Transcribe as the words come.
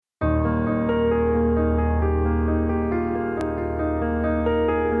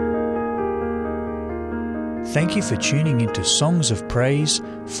Thank you for tuning into Songs of Praise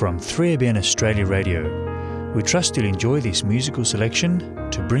from 3ABN Australia Radio. We trust you'll enjoy this musical selection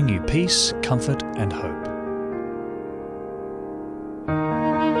to bring you peace, comfort and hope.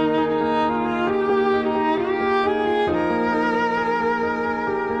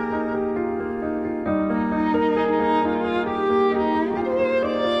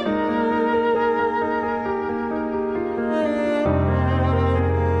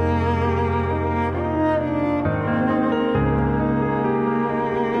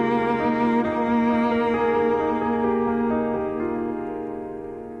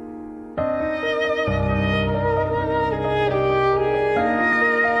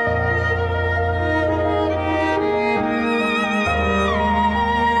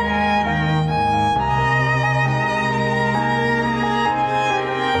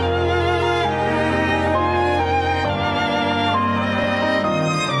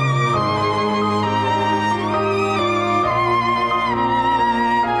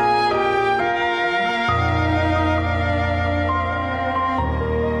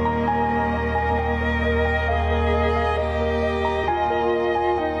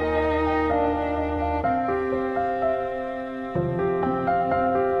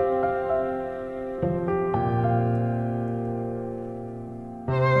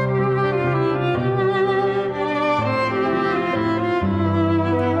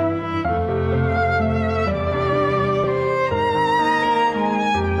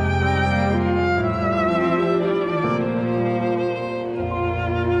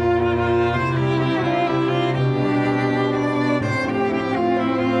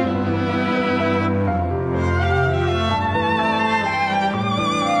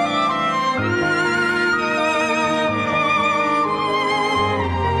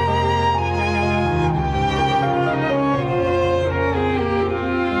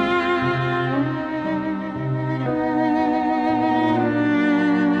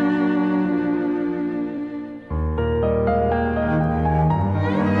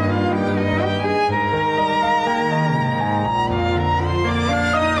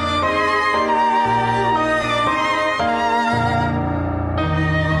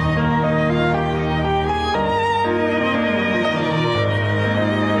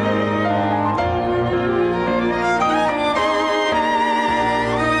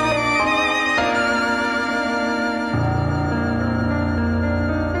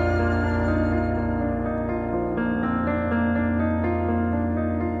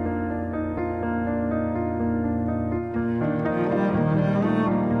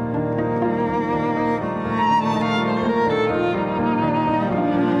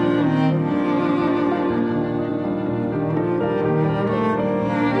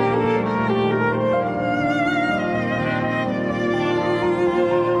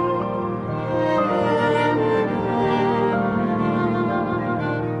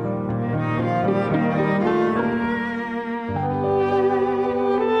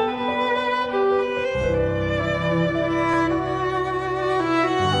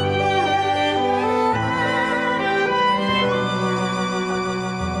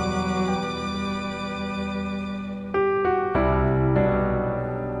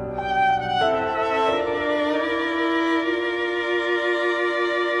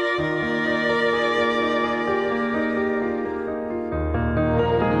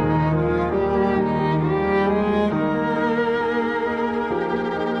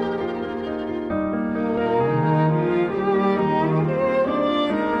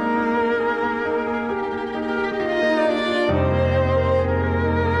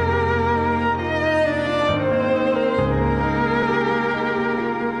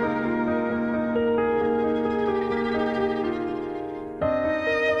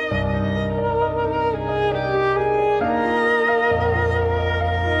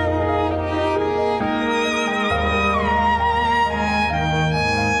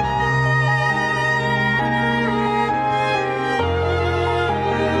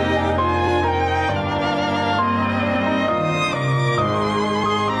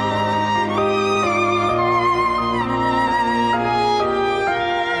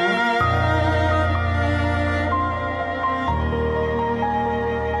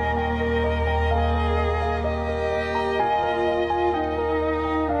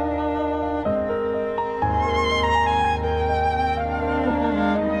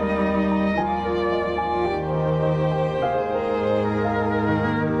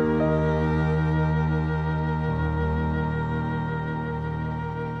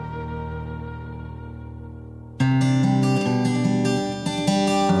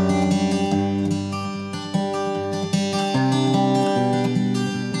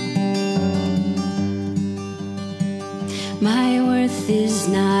 is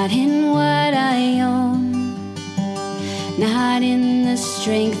not in what I own, not in the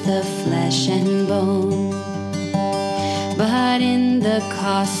strength of flesh and bone, but in the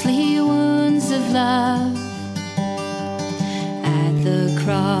costly wounds of love at the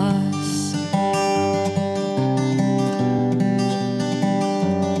cross.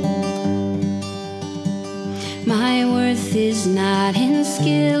 My worth is not in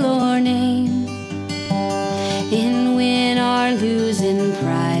skill or name, in win or lose, in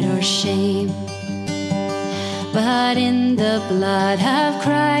pride or shame, but in the blood of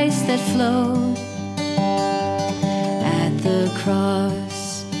Christ that flowed at the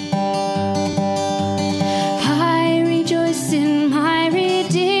cross. I rejoice in my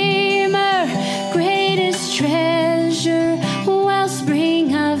Redeemer, greatest treasure,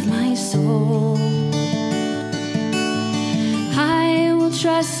 wellspring of my soul. I will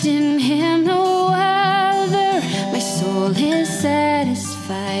trust in him, no other. My soul is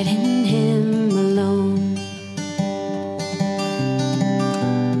satisfied in him alone.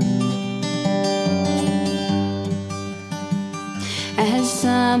 As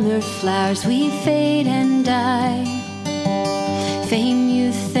summer flowers we fade and die, fame,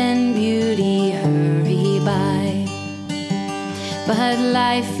 youth, and beauty hurry by, but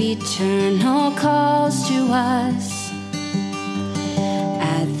life eternal calls to us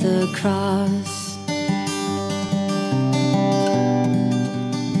at the cross.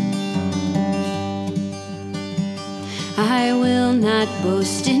 I will not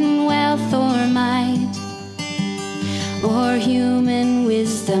boast in wealth or might, or human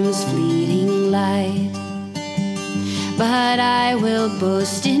wisdom's fleeting light, but I will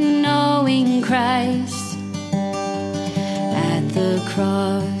boast in knowing Christ at the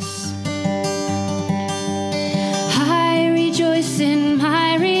cross. I rejoice in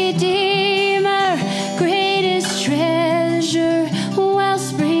my Redeemer, greatest treasure,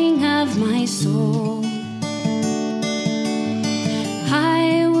 wellspring of my soul.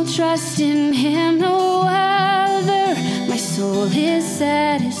 I will trust in him, no other. My soul is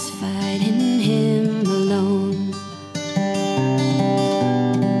satisfied in him alone.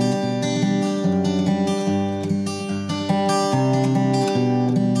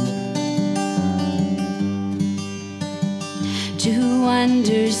 Two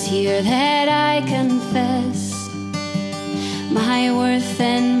wonders here that I confess, my worth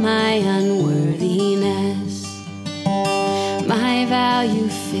and my unworthiness, my value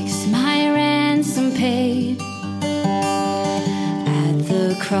fixed, my ransom paid at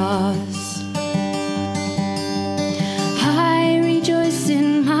the cross. I rejoice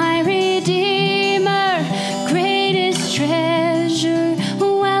in my Redeemer, greatest treasure,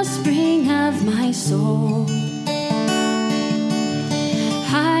 wellspring of my soul.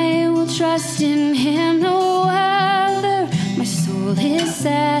 I will trust in him, no other. My soul is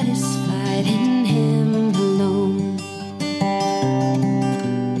satisfied in him alone.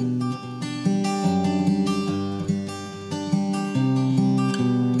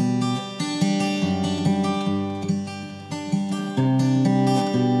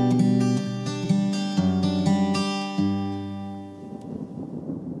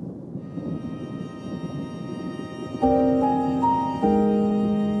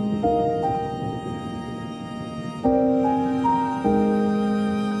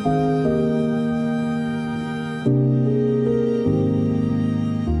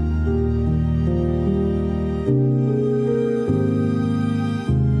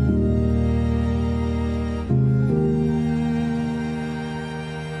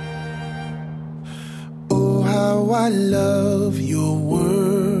 I love your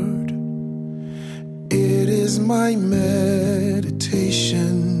word. It is my meditation.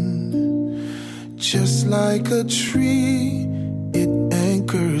 Just like a tree, it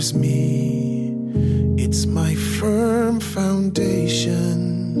anchors me. It's my firm foundation.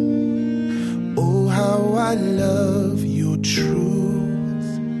 Oh, how I love your truth.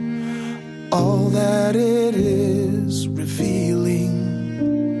 All that it is revealing.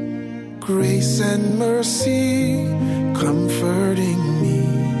 Grace and mercy comforting me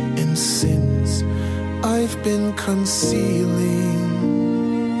in sins I've been concealing.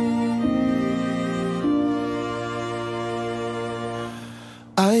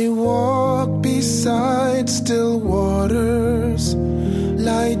 I walk beside still waters,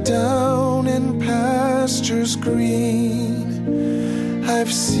 lie down in pastures green.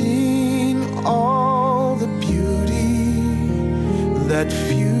 I've seen all the beauty that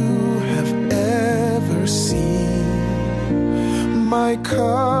few have ever seen. My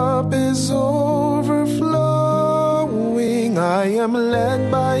cup is overflowing. I am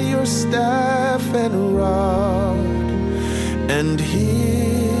led by your staff and rod, and here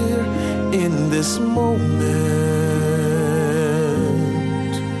this moment.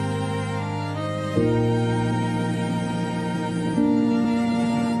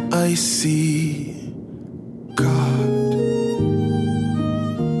 I see God.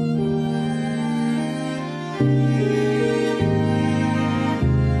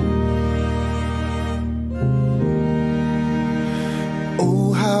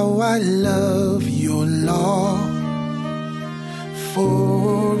 Oh, how I love your law,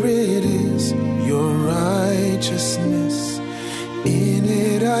 for it is your righteousness. In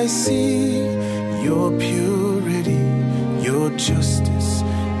it I see your purity, your justice,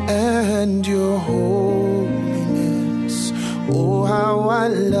 and your holiness. Oh, how I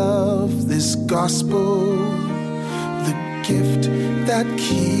love this gospel, the gift that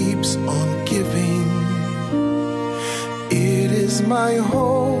keeps on giving. It is my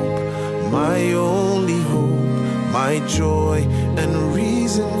hope, my only hope, my joy and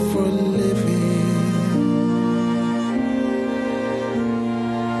reason for living.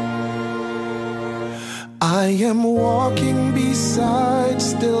 I am walking beside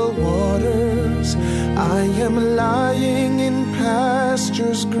still waters. I am lying in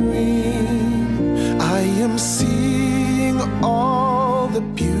pastures green. I am seeing all the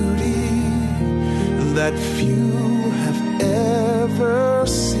beauty that few have ever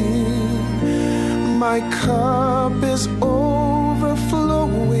seen. My cup is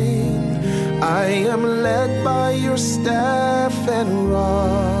overflowing. I am led by your staff and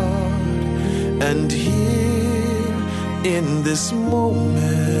rod. And here in this moment,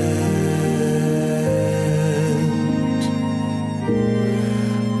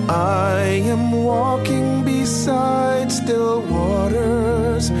 I am walking beside still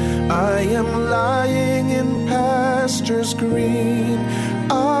waters. I am lying in pastures green.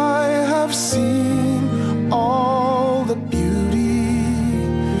 I have seen all the beauty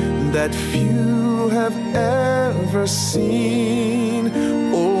that few have ever seen.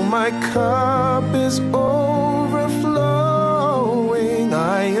 Oh, my cup is overflowing.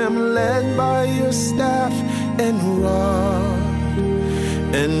 I am led by your staff and rod.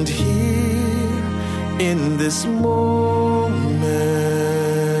 And here in this moment,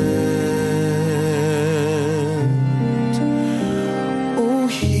 oh,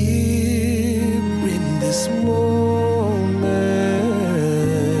 here in this moment,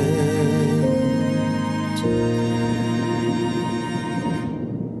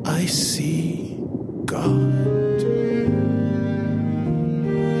 I see God.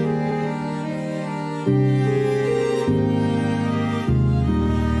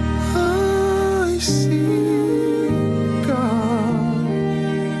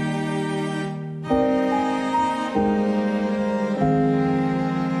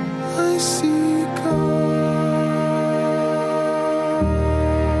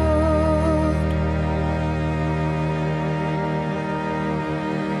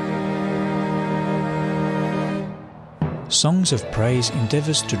 Songs of Praise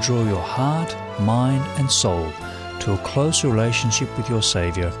endeavours to draw your heart, mind and soul to a close relationship with your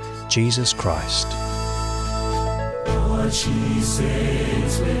Saviour, Jesus Christ. Lord, she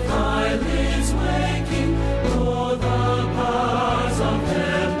sings with eyelids waking, though the powers of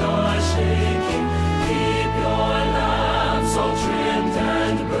heaven are shaking. Keep your lamps all trimmed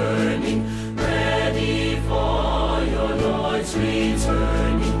and burning, ready for your Lord's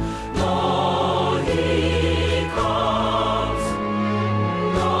returning. Lo, he comes.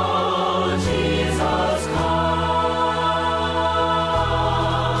 Lo, Jesus comes.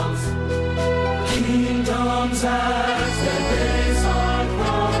 Kingdoms as their days are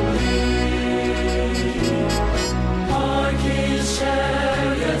crumbling, hark his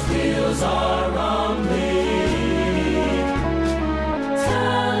chariot wheels are rumbling.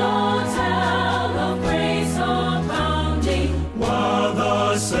 Tell, oh tell of grace abounding, while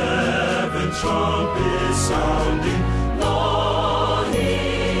the seventh trump is sounding. Lord, he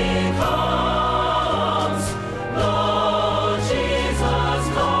comes. Lord, Jesus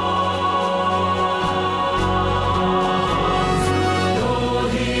comes. Lord,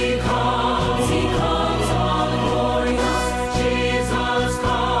 he comes all glorious. Jesus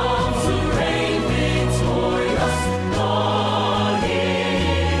comes to reign victorious. Lord, he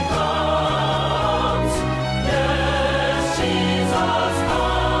comes. Yes, Jesus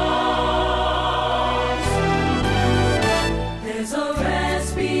comes. There's a rest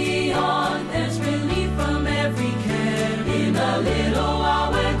beyond, there's relief from every care. In a little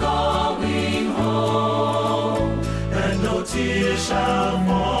while we're going home, and no tears shall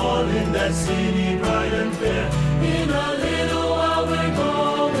fall in that city bright and fair. In a little while we're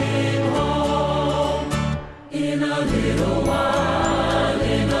going home. In a little while,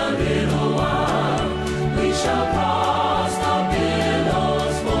 in a little while.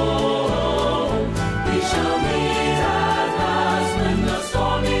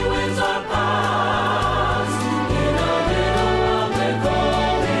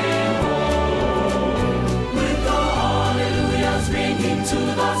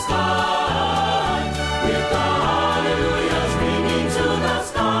 sky, with the hallelujahs ringing to the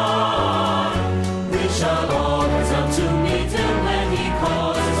sky. We shall all rise up to meet him when he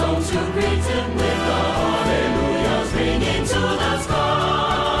calls his own to greet him, with the hallelujahs ringing to the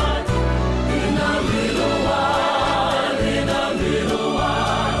sky. In a little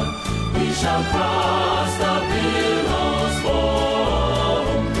while, we shall cross the billows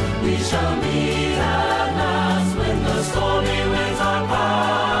foam. We shall meet at last when the stormy winds are past.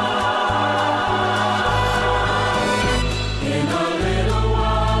 In a little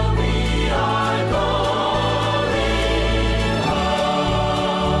while we are going home.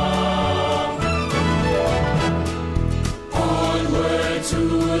 Onward to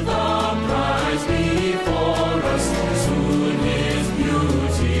the prize before us, soon his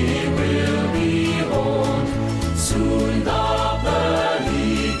beauty will behold. Soon the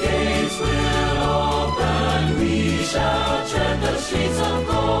pearly gates will open, we shall tread the streets of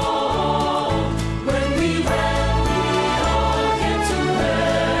gold. When we all get to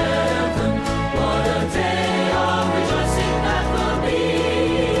heaven, what a day of rejoicing that will be.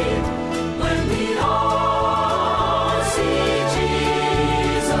 When we all see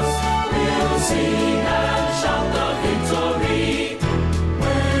Jesus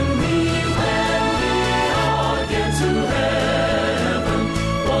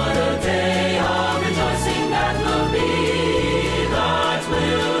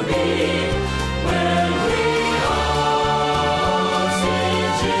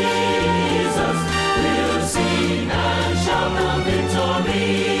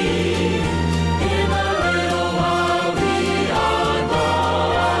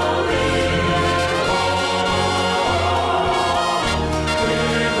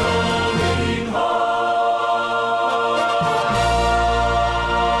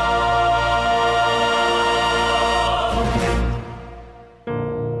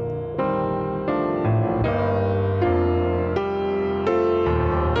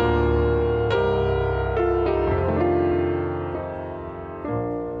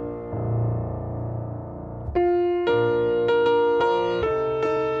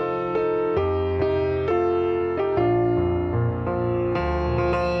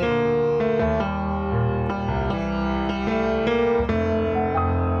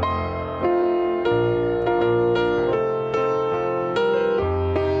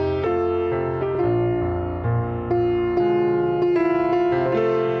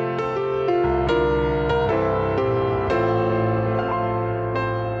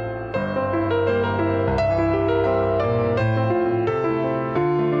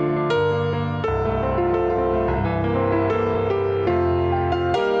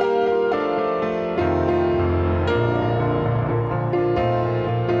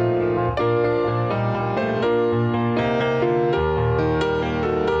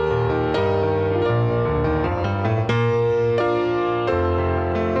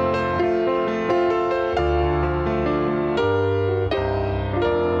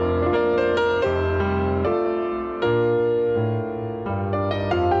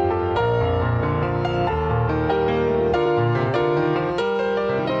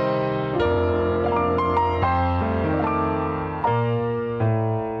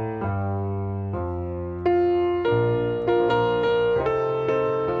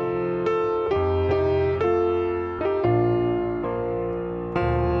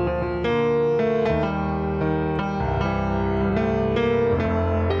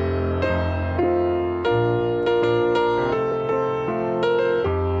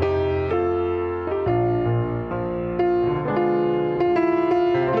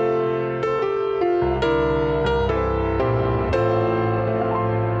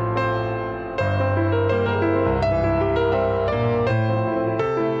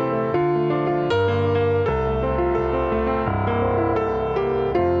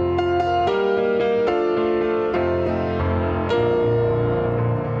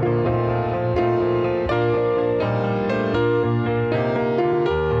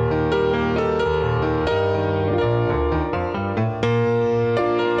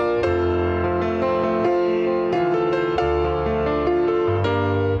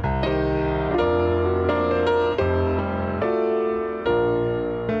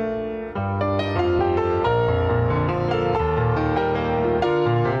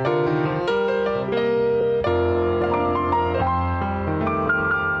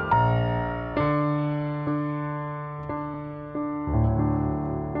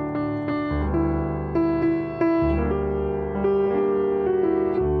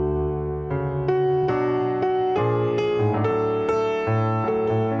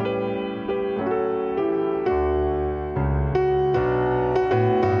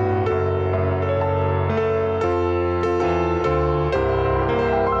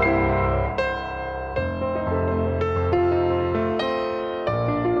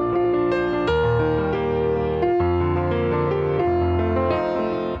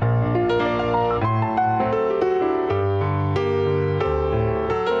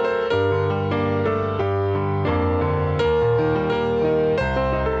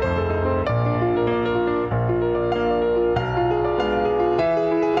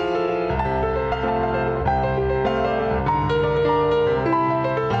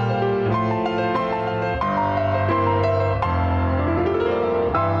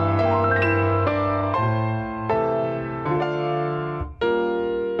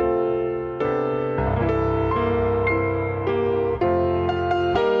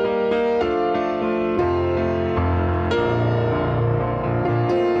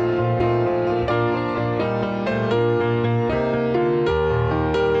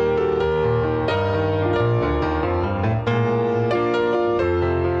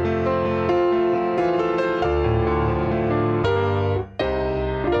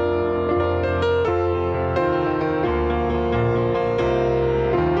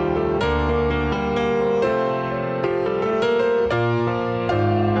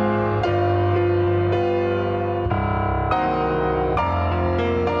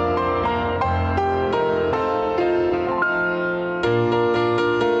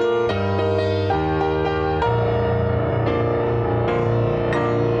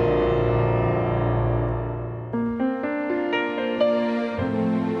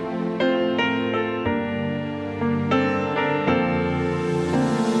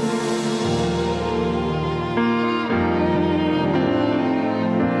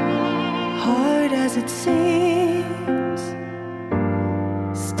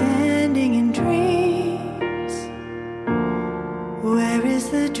is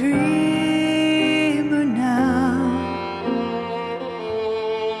the dreamer now?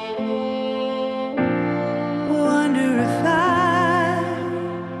 Wonder if I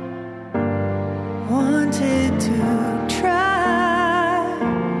wanted to try,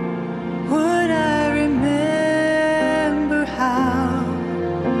 would I remember how?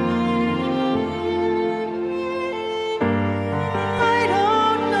 I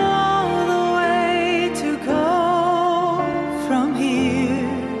don't know the way to go from here,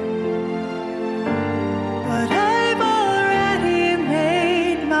 but I've already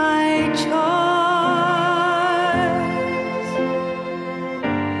made my choice.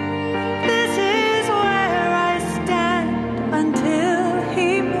 This is where I stand until he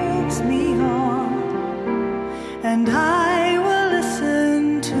moves me on, and I will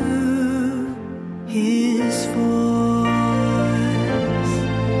listen to his voice.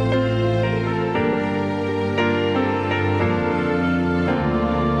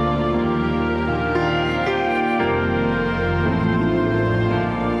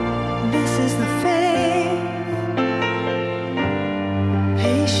 This is the faith,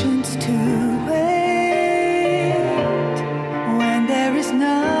 patience to wait when there is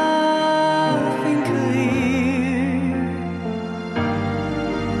nothing clear,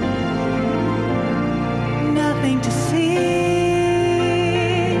 nothing to see.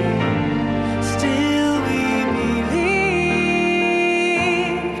 Still we believe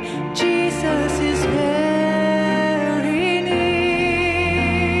Jesus is very near.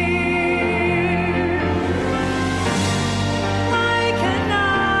 I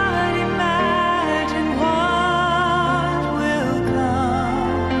cannot imagine what will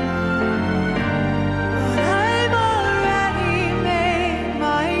come, but I've already made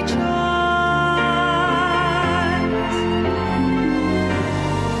my choice.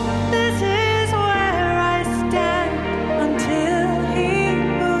 This is where I stand until he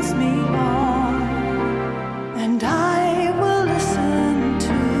moves me on, and I will listen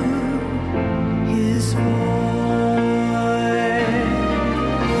to his voice.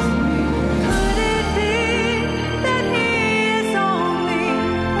 Could it be that he is only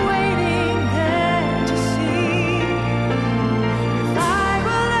waiting there to see if I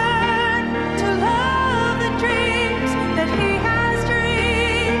will learn to love the dreams that he has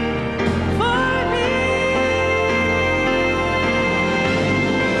dreamed for me?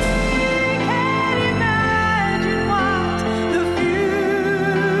 Can't imagine what the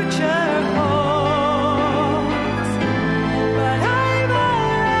future holds, but I've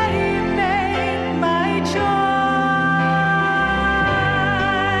already made my choice.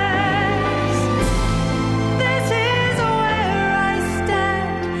 This is where I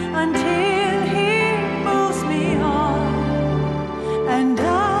stand until he moves me on, and I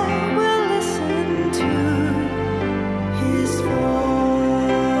will listen to his voice.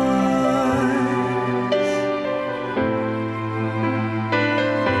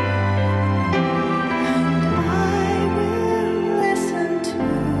 And I will listen to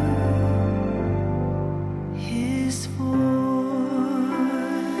his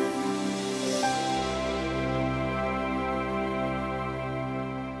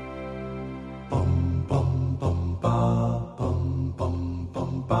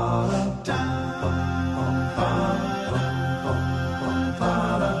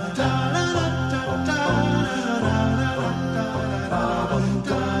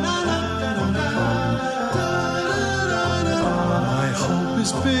My hope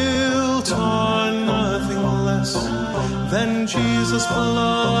is built on nothing less than Jesus'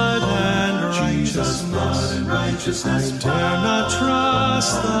 blood and righteousness. I dare not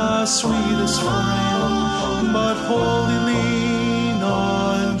trust the sweetest frame, but wholly lean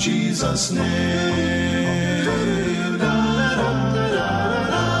on Jesus' name.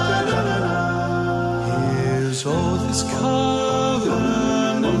 His oath is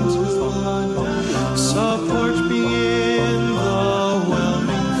covenant with blood, support me in the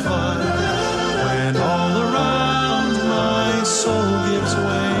whelming flood. When all around my soul gives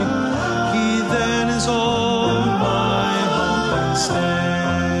way, he then is all my hope and stay.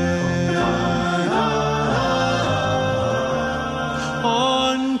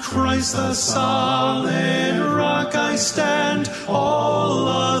 On Christ the solid rock I stand, all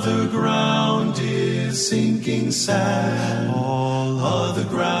other ground is sinking sand. All other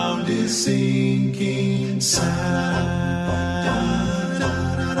ground is sinking sand.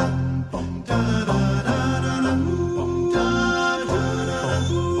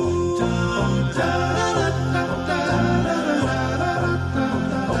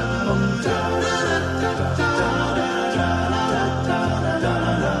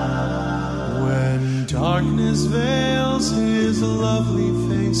 When darkness veils his lovely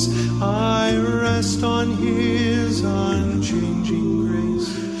face. I rest on his unchanging grace.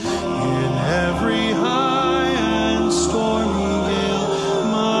 In every high and stormy gale,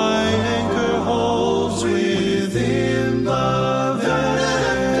 my anchor holds within the veil.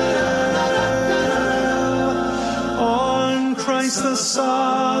 On Christ the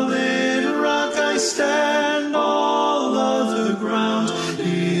solid rock I stand, all other ground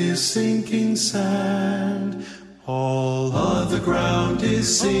is sinking sand. All other ground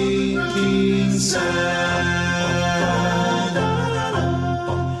is sinking sand.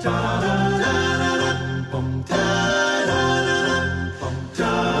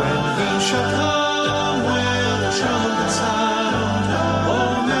 When he shall come with trumpet sound,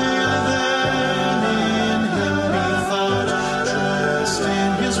 oh, may I then in him be found, dressed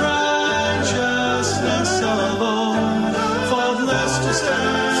in his righteousness alone, faultless to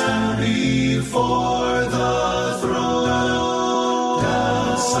stand before the throne.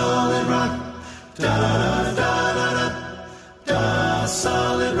 Da solid rock, da da da da da,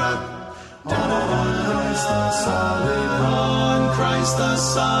 solid rock, da da da. Christ the solid rock, on Christ the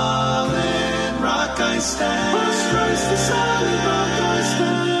solid rock I stand. On Christ the solid rock I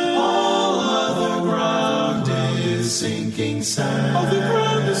stand. All other ground is sinking sand. All the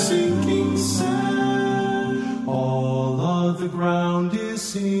ground is sinking sand. All other ground is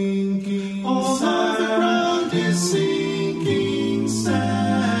sinking. All other ground is sinking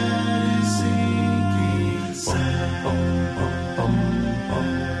sand. Sinking sand.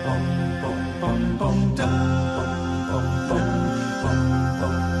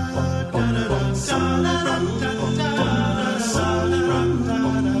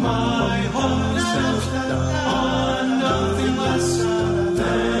 My hope is built on nothing less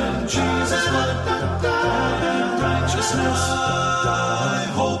than Jesus' blood and righteousness. My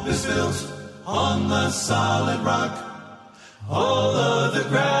hope is built on the solid rock. All other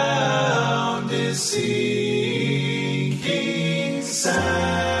ground is sinking sand.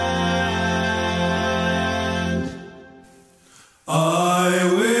 I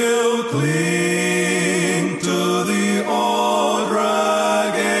will cling to the old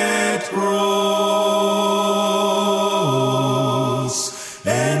ragged cross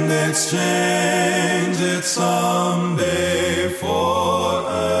and exchange it someday for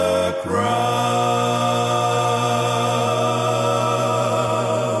a crown.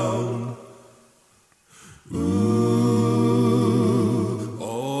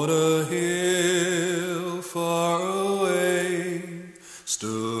 On a hill far away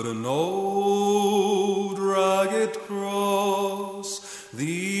stood an old rugged cross,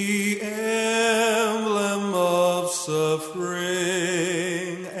 the emblem of suffering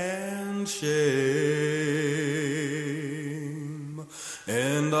and shame.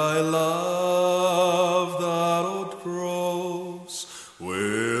 And I love that old cross,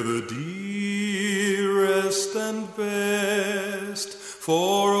 where the dearest and best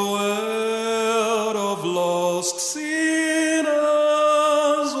for a world of lost sinners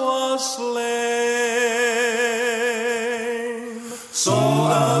was slain. So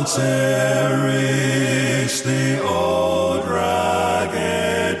I'll cherish the old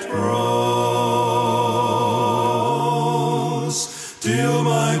ragged cross till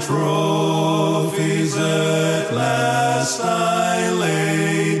my trophies at last I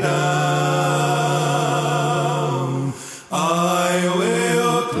lay down. I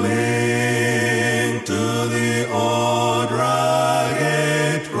will cling to the old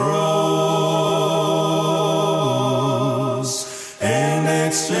ragged cross and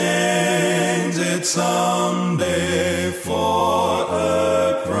exchange it someday for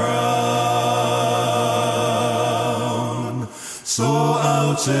a crown. So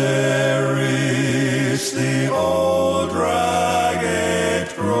I'll cherish the old ragged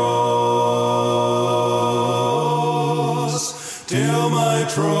cross till my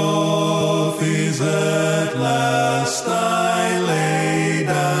trophies at last I lay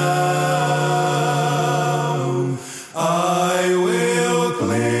down. I will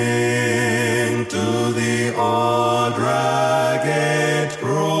cling to the old ragged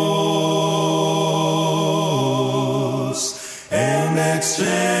cross and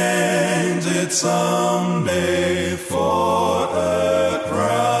exchange it someday for a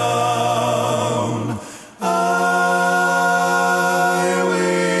crown. I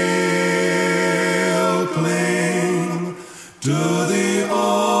will cling to the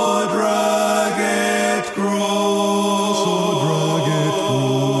old ragged cross,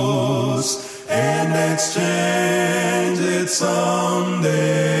 and exchange it someday.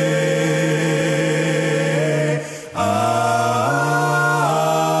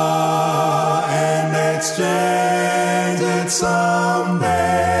 And exchange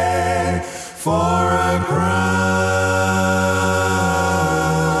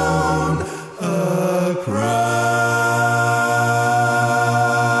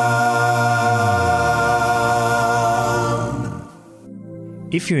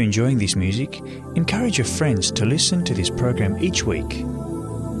If you're enjoying this music, encourage your friends to listen to this program each week.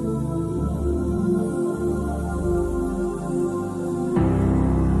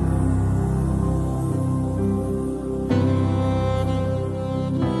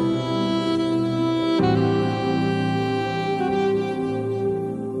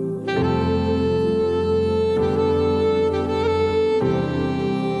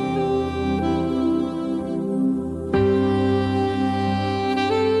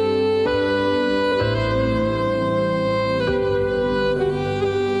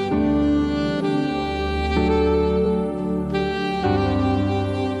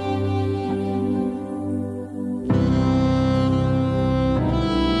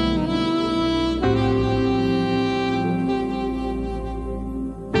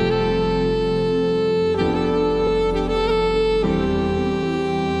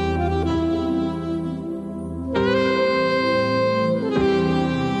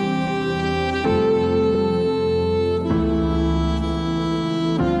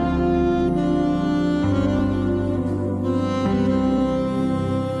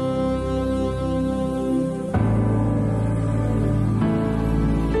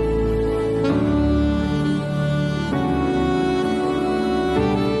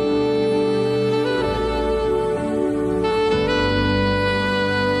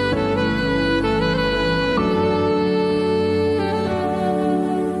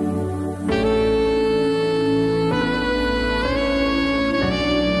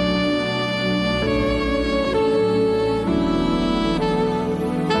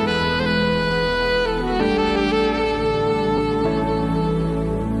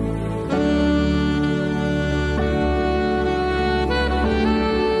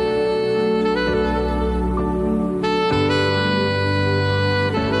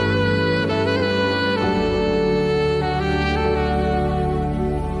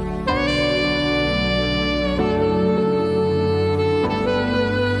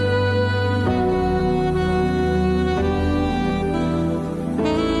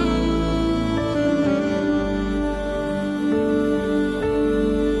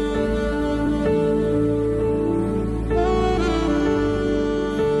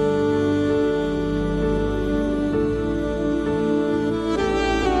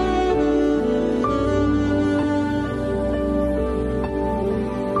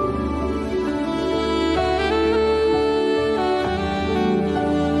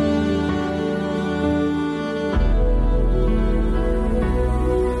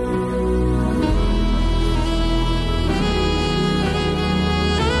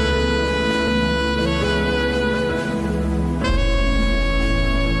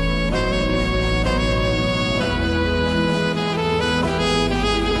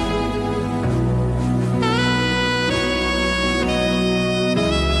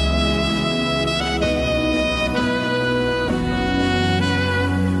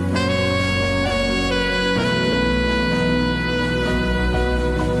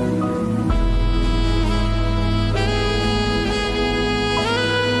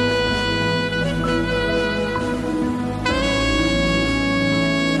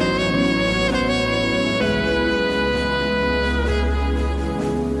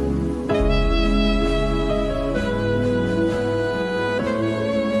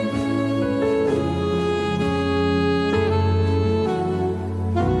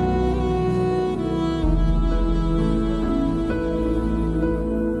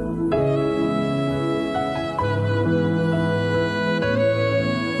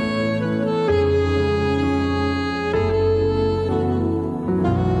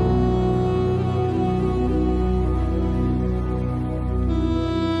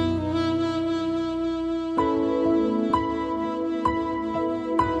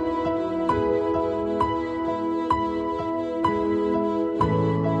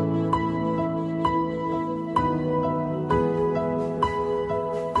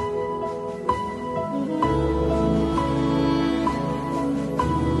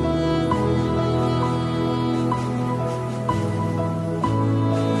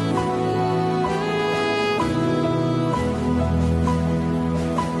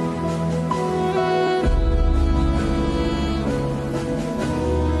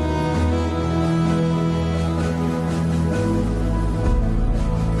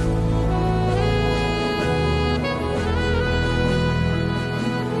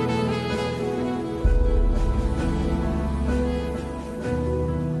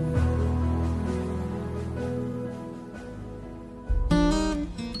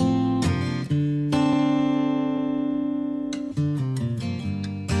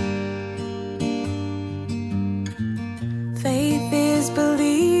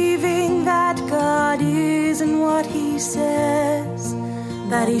 says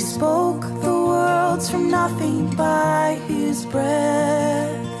that he spoke the worlds from nothing by his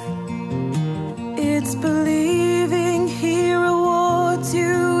breath. It's believing he rewards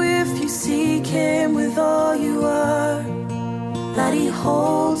you if you seek him with all you are, that he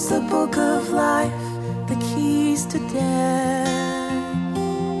holds the book of life, the keys to death.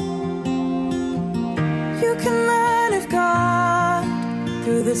 You can learn of God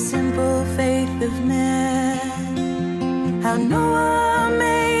through the simple faith of man, how Noah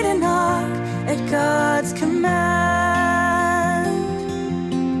made an ark at God's command.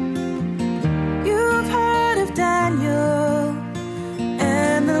 You've heard of Daniel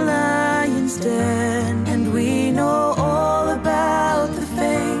and the lion's den, and we know all about the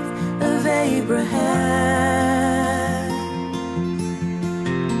faith of Abraham.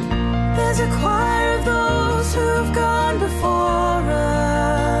 There's a choir of those who've gone before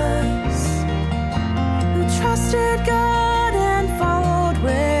us, who trusted God and followed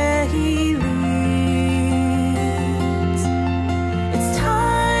where he leads. It's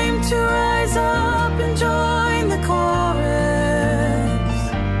time to rise up and join the chorus,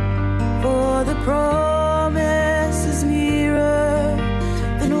 for the promise is nearer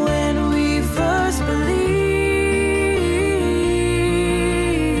than when we first believed,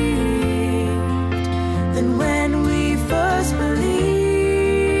 than when we first believed.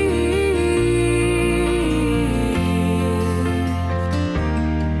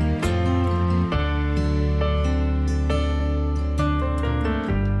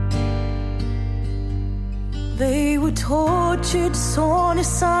 They were tortured, sawn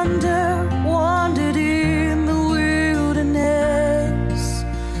asunder, wandered in the wilderness,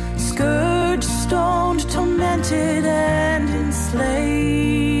 scourged, stoned, tormented, and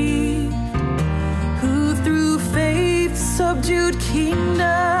enslaved, who through faith subdued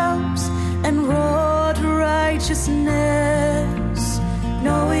kingdoms and wrought righteousness,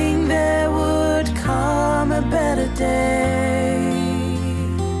 knowing there would come a better day.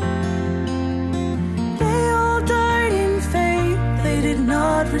 They all died in faith, they did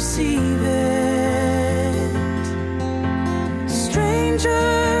not receive it.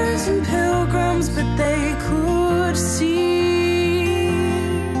 Strangers and pilgrims, but they could see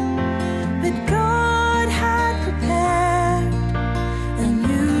that God had prepared a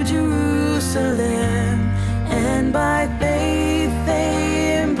new Jerusalem, and by faith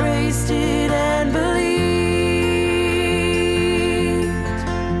they embraced it and believed.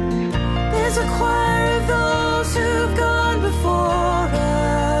 There's a choir of those who've gone before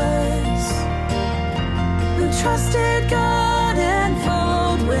us, who trusted God and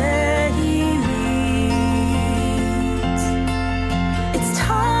followed where he leads. It's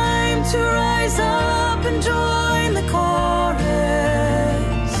time to rise up and join the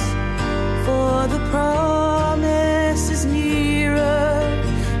chorus, for the promise is nearer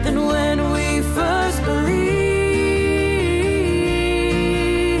than when we first believed,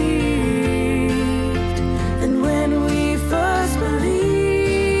 than when we first believed.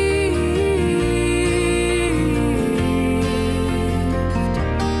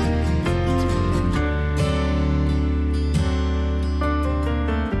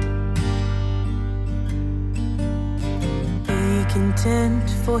 Be content,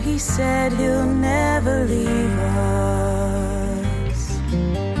 for he said he'll never leave us.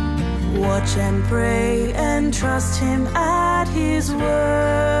 Watch and pray and trust him at his word,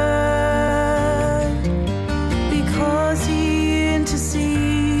 because he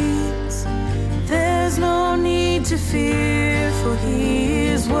intercedes. There's no need to fear, for he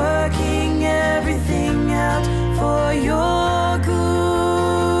is working everything out for your good.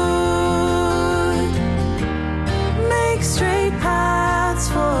 Make straight paths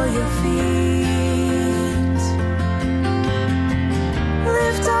for your feet.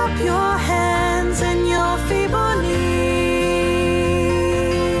 Lift up your hands and your feeble knees.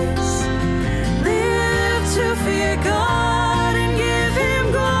 Live to fear God and give him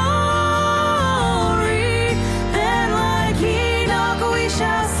glory. Then like Enoch we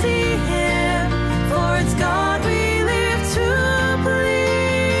shall see him, for it's God we live to please.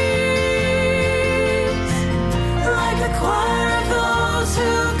 Like a choir of those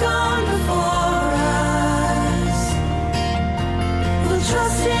who've gone before us, we'll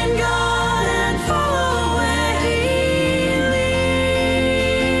trust in God and follow where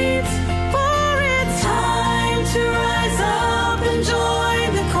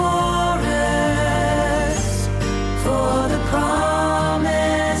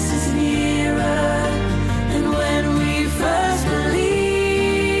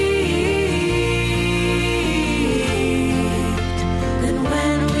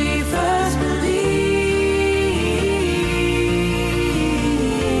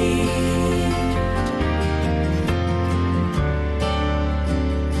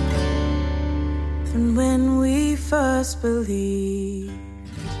believe.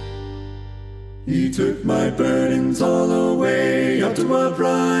 He took my burdens all away up to a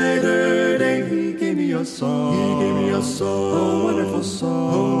brighter day. He gave me a song. He gave me a song. A wonderful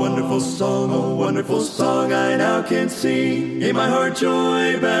song. A wonderful song. A wonderful song I now can sing. In my heart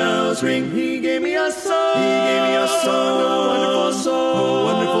joy bells ring. He gave me a song. He gave me a song. A wonderful song. A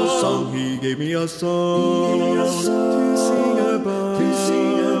wonderful song. He gave me a song. He gave me a song to sing about. To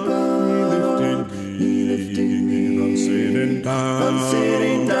sing about. He lifted me from sitting down. From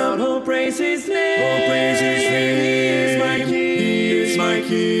sitting down. Oh, praise His name. Oh, praise His name. He is my King. He is my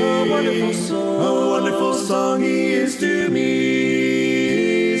King. A wonderful song. A wonderful song He is to me.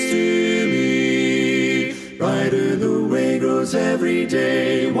 He is to me. Brighter the way grows every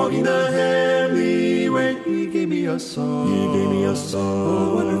day. Walking the heavenly way. He gave me a song. He gave me a song. A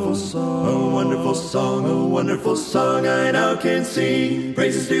wonderful song. A wonderful song. A wonderful song I now can sing.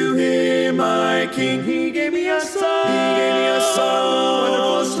 Praises to Him, my King. He gave me a song. He gave me a song. A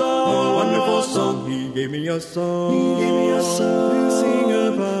wonderful song. A wonderful song. He gave me a song. He gave me a song to sing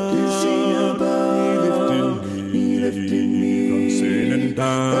about. To sing about. He lifted me from sitting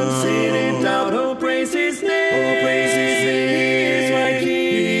down. From sitting down. Oh, praise His name. Oh, praise His name. He is my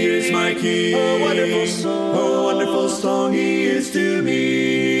King. He is my King. A wonderful song. A wonderful song He is to me. He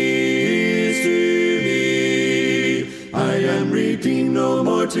is to me. I am redeemed, no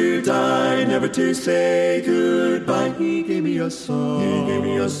more to die, never to say goodbye. He gave me a song. He gave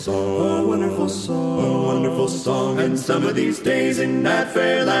me a song. A wonderful song. A wonderful song. And some of these days in that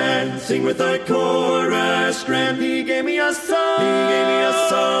fair land, sing with a chorus grand. He gave me a song. He gave me a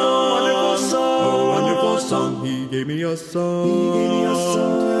song. A wonderful song. A wonderful song. He gave me a song. He gave me a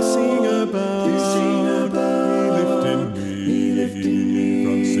song to sing about. To sing about. He lifted me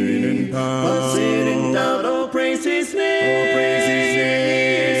from sitting down. From sitting down. Oh, praise His name. Oh, praise His name. He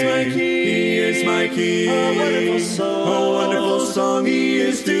is my King. He is my King. A wonderful song. A wonderful song He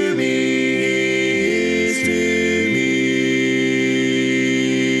is to me. He is to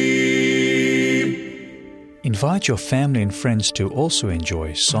me. Invite your family and friends to also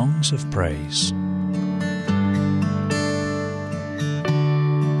enjoy Songs of Praise.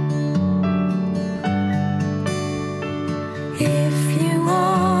 If you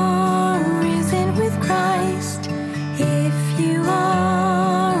are risen with Christ, if you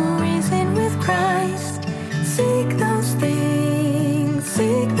are risen with Christ, seek those things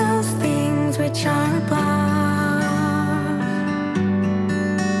which are above.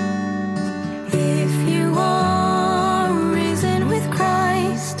 If you are risen with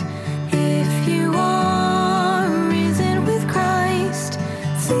Christ, if you are risen with Christ,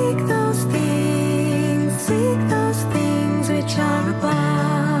 seek those things which are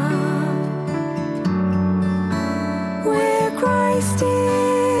above, where Christ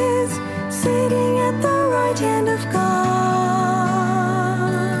is sitting at the right hand of God,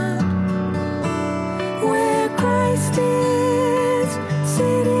 where Christ is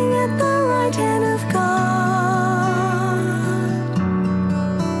sitting at the right hand of God.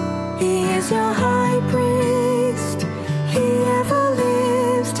 He is your high priest. He ever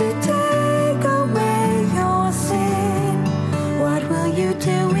lives to take away your sin. What will you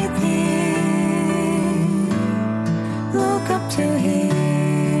do with Him? Look up to Him.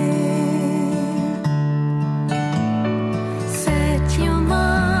 Set your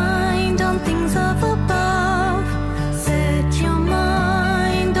mind on things of above. Set your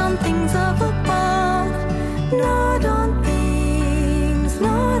mind on things of above. Not on things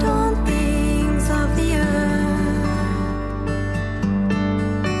of the earth.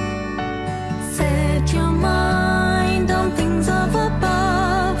 Set your mind on things of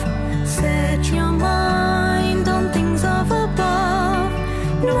above. Set your mind on things of above.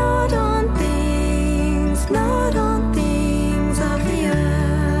 Not on things of the earth.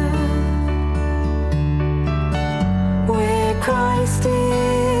 Where Christ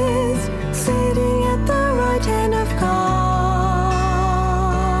is sitting at the right hand of God.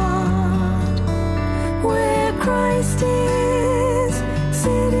 Where Christ is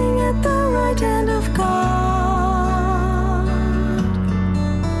sitting at the right hand of God.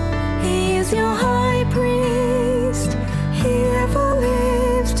 He is your high priest. He ever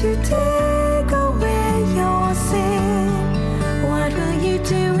lives to take away your sin. What will you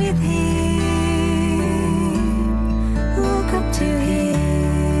do with Him? Look up to Him.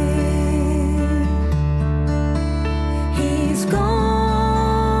 He's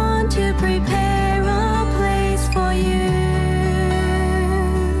gone to prepare a place for you.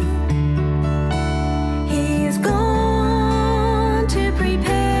 He's gone to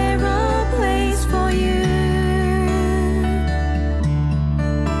prepare a place for you.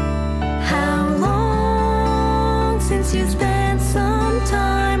 How long since you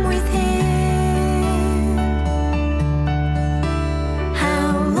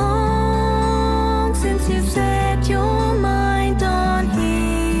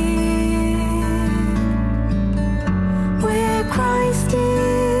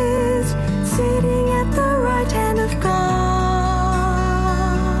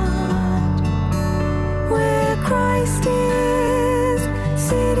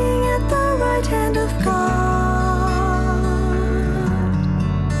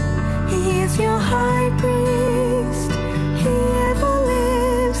is your high priest. He ever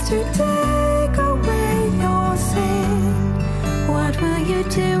lives to take away your sin. What will you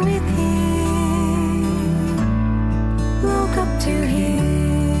do with him? Look up to him.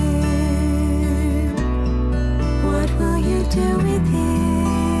 What will you do with him?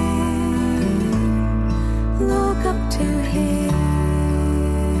 Look up to him.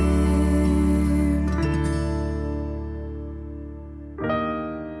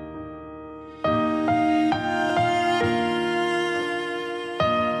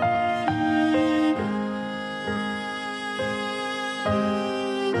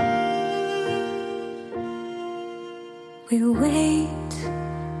 We wait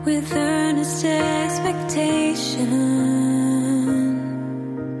with earnest expectation.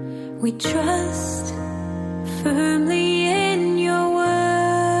 We trust firmly in your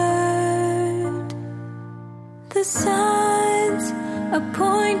word. The signs are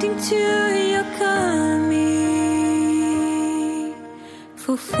pointing to your coming,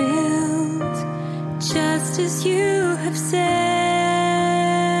 fulfilled just as you have said.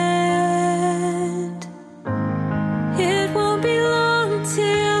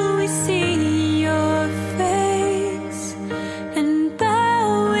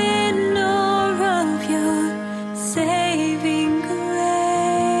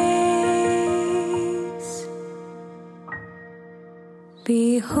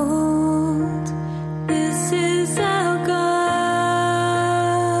 Behold, this is our God.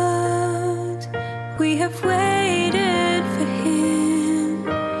 We have waited for him,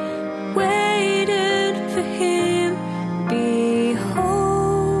 waited for him. Behold,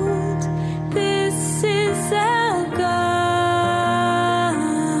 this is our God.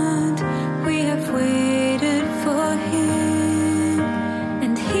 We have waited for him,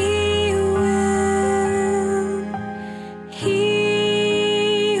 and he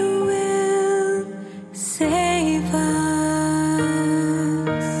save us.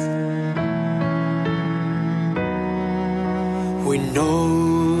 We know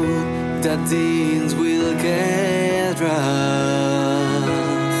that things will get rough,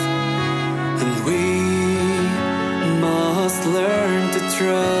 and we must learn to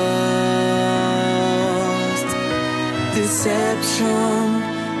trust. Deception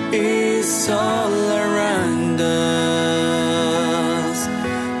is all around us.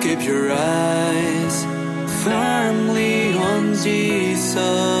 Keep your eyes firmly on Jesus.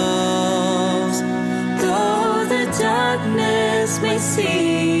 Though the darkness may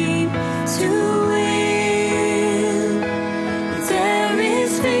seem to win, there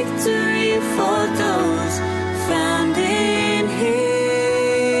is victory for those found in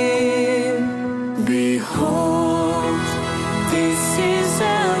him. Behold, this is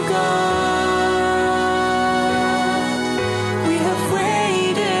our God. We have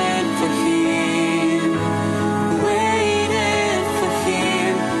waited for him, waited for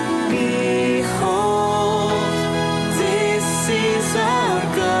him. Behold, this is our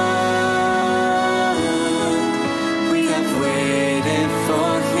God. We have waited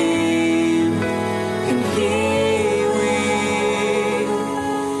for him, and he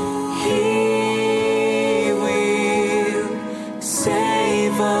will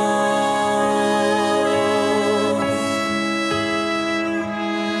save us.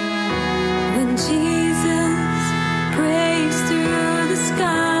 When Jesus breaks through the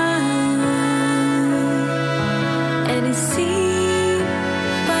sky and is seen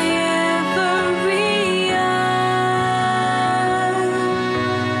by every eye,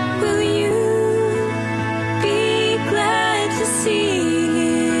 will you be glad to see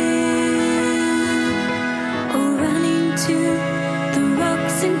him, or running to the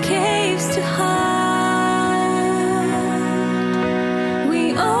rocks and caves to hide? We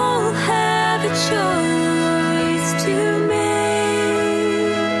all have a choice to make.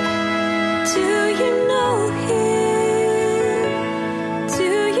 Do you know him?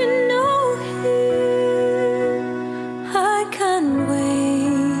 Do you know him? I can't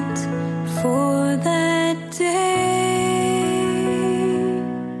wait for that day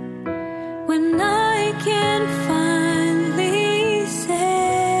when I can finally say,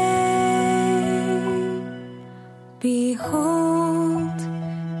 behold,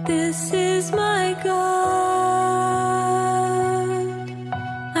 this is my God.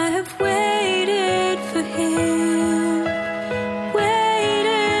 I have waited for him,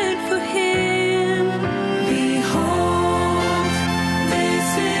 waited for him. Behold, this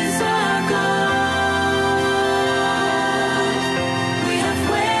is our God. We have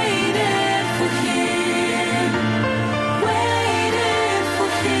waited for him, waited for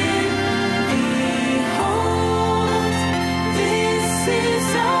him. Behold, this is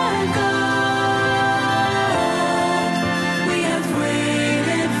our God.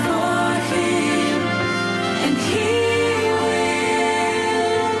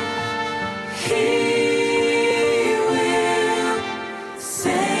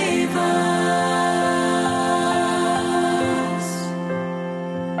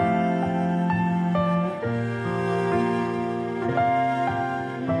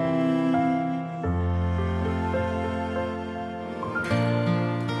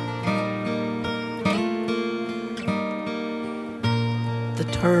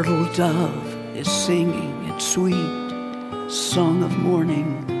 turtle dove is singing its sweet song of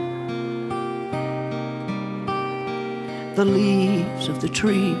morning. The leaves of the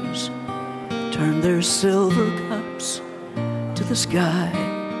trees turn their silver cups to the sky.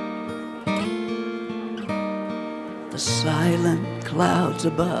 The silent clouds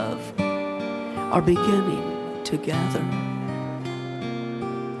above are beginning to gather.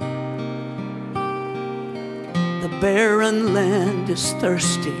 The barren land is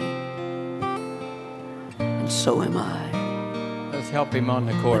thirsty, and so am I. Let's help him on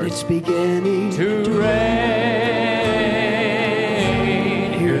the But chorus. it's beginning To reign,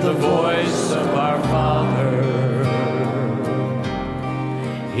 hear the voice of our Father.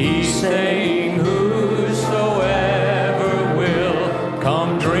 He's saying, whosoever will,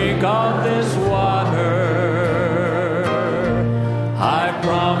 come drink of this water. I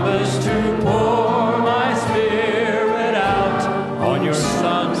promise to pour my Spirit out on your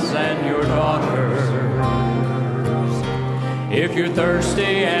sons and your daughters. If you're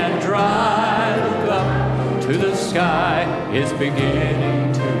thirsty and dry, look up to the sky. It's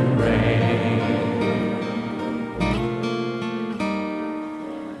beginning to rain.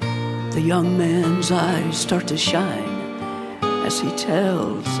 The young man's eyes start to shine as he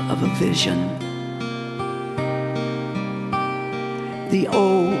tells of a vision. The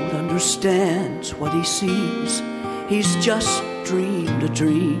old understands what he sees. He's just dreamed a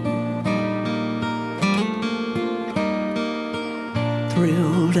dream.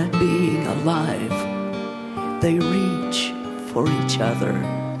 Thrilled at being alive, they reach for each other.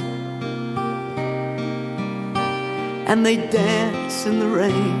 And they dance in the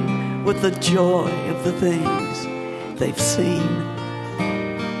rain with the joy of the things they've seen.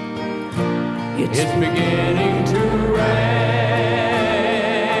 It's beginning to rain.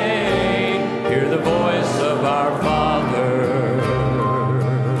 Hear the voice of our Father.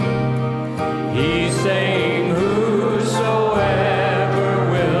 He's saying, whosoever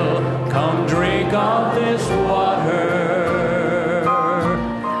will, come drink of this water.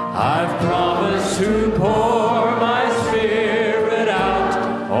 I've promised to pour my Spirit out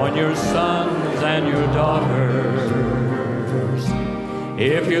on your sons and your daughters.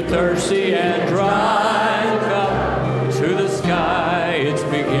 If you're thirsty and dry, look up to the sky. It's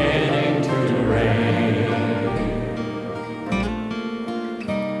beginning to rain.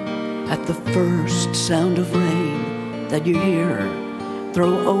 At the first sound of rain that you hear,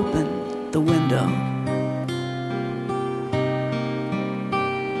 throw open the window.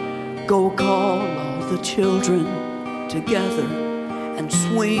 Go call all the children together and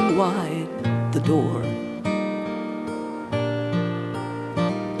swing wide the door.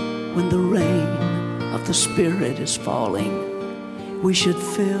 When the rain of the Spirit is falling, we should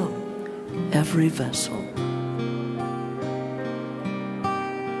fill every vessel.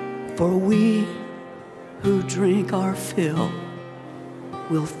 For we who drink our fill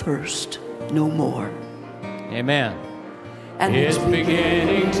will thirst no more. Amen. And It's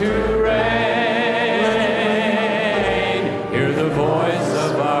beginning to rain. Hear the voice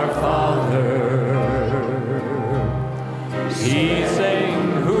of our Father. He's saying,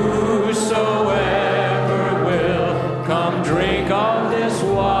 whosoever will, come drink of this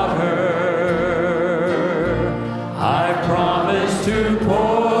water. I promise to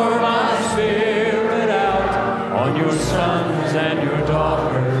pour my Spirit out on your sons and your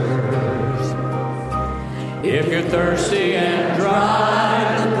daughters. If you're thirsty and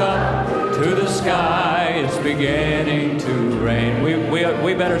dry, look up to the sky. It's beginning to rain.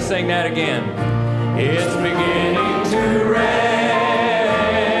 We better sing that again. It's beginning to rain.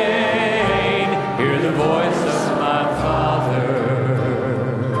 Hear the voice of my Father.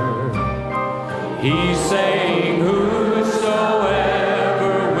 He's saying, whosoever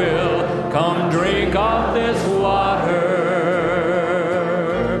will, come drink of this water.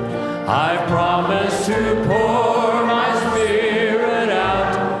 I promise to pour my Spirit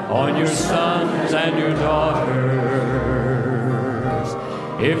out on your sons and your daughters.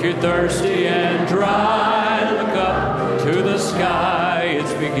 If you're thirsty and dry, look up to the sky.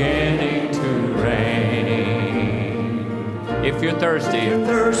 It's beginning to rain. If you're thirsty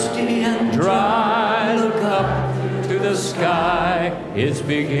and dry, look up to the sky. It's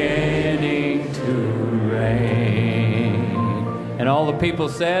beginning to rain. And all the people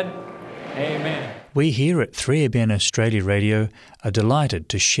said, amen. We here at 3ABN Australia Radio are delighted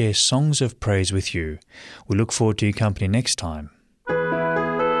to share songs of praise with you. We look forward to your company next time.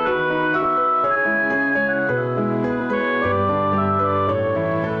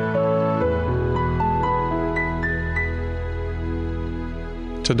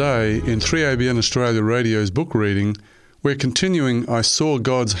 Today, in 3ABN Australia Radio's book reading, We're continuing I Saw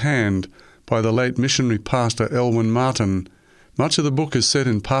God's Hand by the late missionary pastor Elwin Martin. Much of the book is set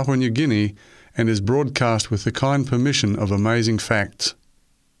in Papua New Guinea and is broadcast with the kind permission of Amazing Facts.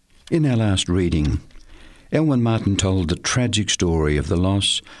 In our last reading, Elwin Martin told the tragic story of the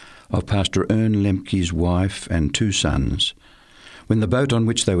loss of Pastor Ern Lemke's wife and 2 sons when the boat on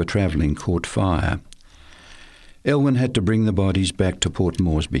which they were travelling caught fire. Elwin had to bring the bodies back to Port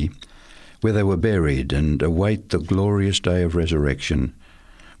Moresby, where they were buried, and await the glorious day of resurrection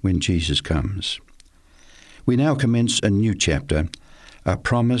when Jesus comes. We now commence a new chapter, A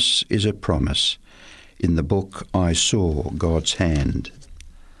Promise is a Promise, in the book I Saw God's Hand.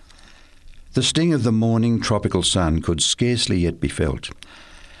 The sting of the morning tropical sun could scarcely yet be felt,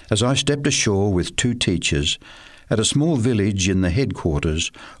 as I stepped ashore with 2 teachers at a small village in the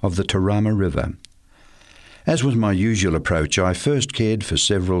headquarters of the Tarama River. As was my usual approach, I first cared for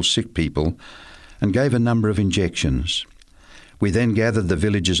several sick people and gave a number of injections. We then gathered the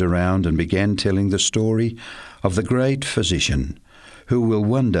villagers around and began telling the story of the great physician who will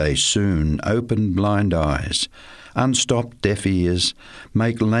one day soon open blind eyes, unstop deaf ears,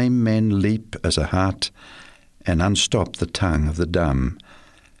 make lame men leap as a hart, and unstop the tongue of the dumb,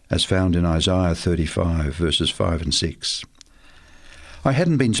 as found in Isaiah 35, verses 5 and 6. I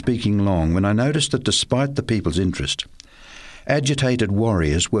hadn't been speaking long when I noticed that despite the people's interest, agitated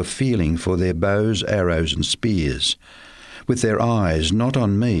warriors were feeling for their bows, arrows, and spears, with their eyes not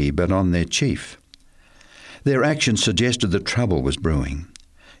on me but on their chief. Their actions suggested that trouble was brewing.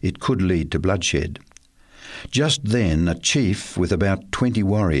 It could lead to bloodshed. Just then, a chief with about 20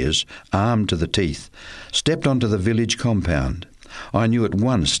 warriors, armed to the teeth, stepped onto the village compound. I knew at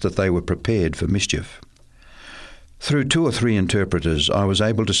once that they were prepared for mischief. Through 2 or 3 interpreters, I was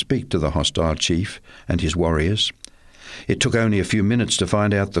able to speak to the hostile chief and his warriors. It took only a few minutes to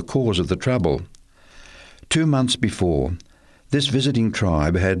find out the cause of the trouble. 2 months before, this visiting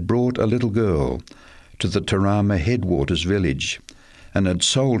tribe had brought a little girl to the Tarama headwaters village and had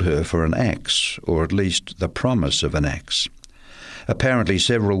sold her for an axe, or at least the promise of an axe. Apparently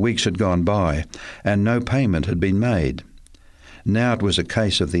several weeks had gone by and no payment had been made. Now it was a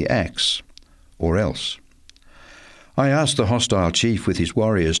case of the axe, or else. I asked the hostile chief with his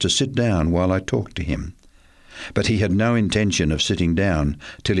warriors to sit down while I talked to him, but he had no intention of sitting down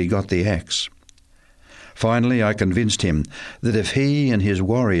till he got the axe. Finally, I convinced him that if he and his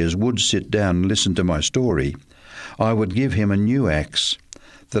warriors would sit down and listen to my story, I would give him a new axe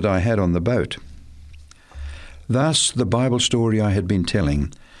that I had on the boat. Thus, the Bible story I had been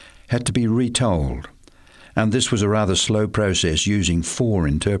telling had to be retold, and this was a rather slow process using 4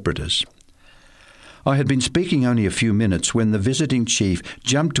 interpreters. I had been speaking only a few minutes when the visiting chief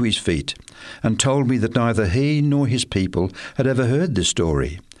jumped to his feet and told me that neither he nor his people had ever heard this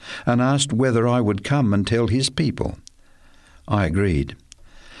story, and asked whether I would come and tell his people. I agreed.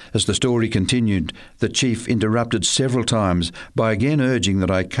 As the story continued, the chief interrupted several times by again urging that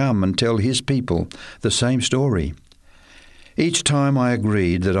I come and tell his people the same story. Each time I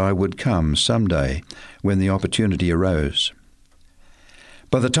agreed that I would come some day when the opportunity arose.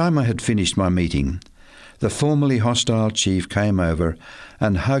 By the time I had finished my meeting, the formerly hostile chief came over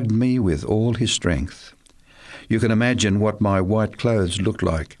and hugged me with all his strength. You can imagine what my white clothes looked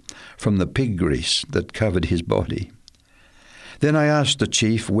like from the pig grease that covered his body. Then I asked the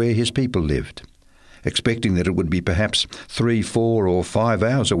chief where his people lived, expecting that it would be perhaps 3, 4, or 5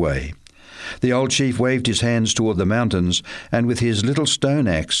 hours away. The old chief waved his hands toward the mountains and with his little stone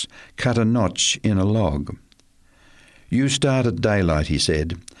axe cut a notch in a log. "You start at daylight," he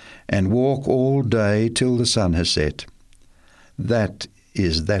said, "and walk all day till the sun has set. That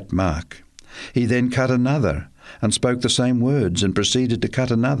is that mark." He then cut another and spoke the same words and proceeded to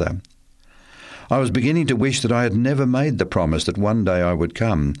cut another. I was beginning to wish that I had never made the promise that one day I would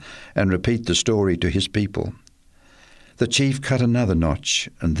come and repeat the story to his people. The chief cut another notch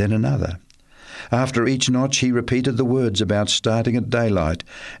and then another. After each notch he repeated the words about starting at daylight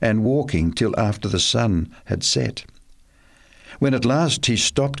and walking till after the sun had set. When at last he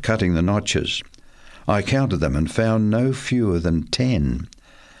stopped cutting the notches, I counted them and found no fewer than 10.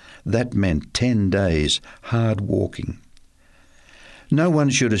 That meant 10 days hard walking. No one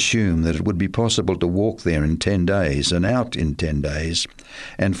should assume that it would be possible to walk there in 10 days and out in 10 days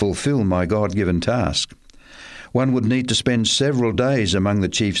and fulfill my God-given task. One would need to spend several days among the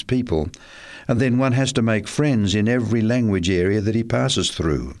chief's people, and then one has to make friends in every language area that he passes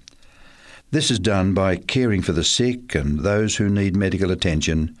through. This is done by caring for the sick and those who need medical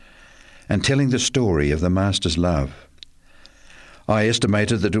attention and telling the story of the Master's love. I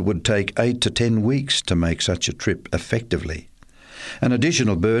estimated that it would take 8 to 10 weeks to make such a trip effectively. An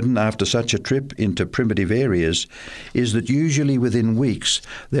additional burden after such a trip into primitive areas is that usually within weeks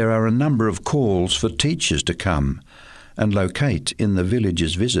there are a number of calls for teachers to come and locate in the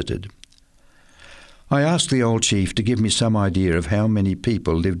villages visited. I asked the old chief to give me some idea of how many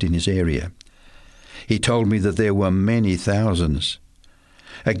people lived in his area. He told me that there were many thousands.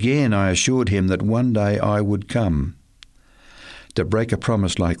 Again, I assured him that one day I would come. To break a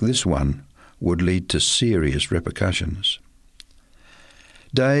promise like this one would lead to serious repercussions.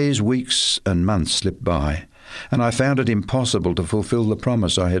 Days, weeks, and months slipped by, and I found it impossible to fulfill the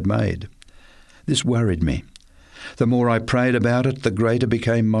promise I had made. This worried me. The more I prayed about it, the greater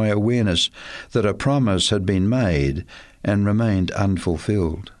became my awareness that a promise had been made and remained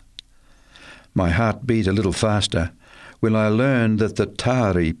unfulfilled. My heart beat a little faster when I learned that the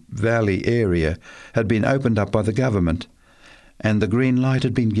Tari Valley area had been opened up by the government, and the green light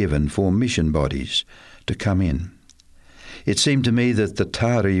had been given for mission bodies to come in. It seemed to me that the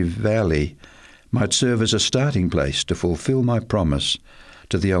Tari Valley might serve as a starting place to fulfill my promise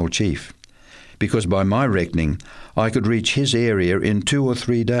to the old chief, because by my reckoning I could reach his area in 2 or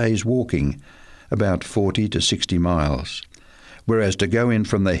 3 days walking, about 40 to 60 miles, whereas to go in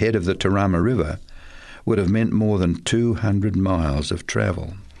from the head of the Tarama River would have meant more than 200 miles of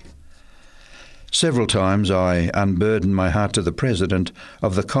travel. Several times I unburdened my heart to the president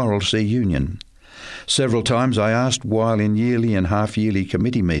of the Coral Sea Union. Several times I asked while in yearly and half-yearly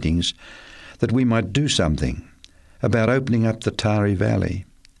committee meetings that we might do something about opening up the Tari Valley.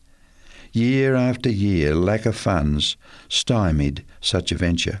 Year after year, lack of funds stymied such a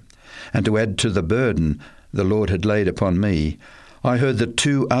venture, and to add to the burden the Lord had laid upon me, I heard that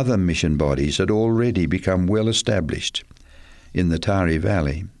 2 other mission bodies had already become well established in the Tari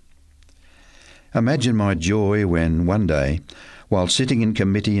Valley. Imagine my joy when one day, while sitting in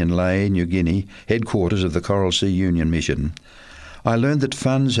committee in Lae, New Guinea, headquarters of the Coral Sea Union Mission, I learned that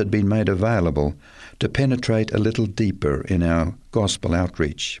funds had been made available to penetrate a little deeper in our gospel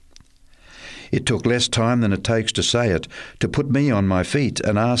outreach. It took less time than it takes to say it to put me on my feet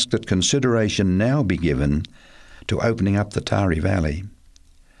and ask that consideration now be given to opening up the Tari Valley.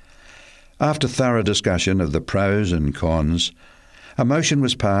 After thorough discussion of the pros and cons, a motion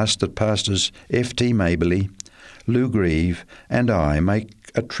was passed that Pastors F.T. Maberly, Lou Grieve and I make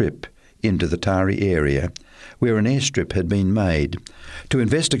a trip into the Tari area where an airstrip had been made to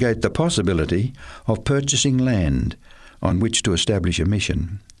investigate the possibility of purchasing land on which to establish a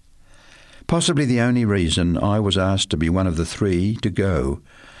mission. Possibly the only reason I was asked to be one of the 3 to go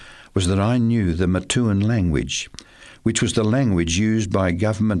was that I knew the Matuan language, which was the language used by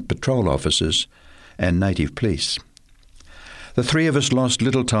government patrol officers and native police. The 3 of us lost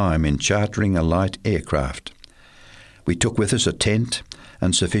little time in chartering a light aircraft. We took with us a tent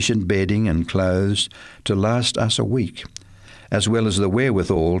and sufficient bedding and clothes to last us a week, as well as the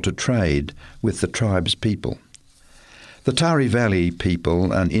wherewithal to trade with the tribe's people. The Tari Valley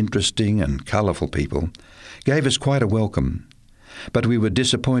people, an interesting and colourful people, gave us quite a welcome, but we were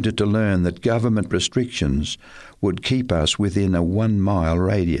disappointed to learn that government restrictions would keep us within a 1-mile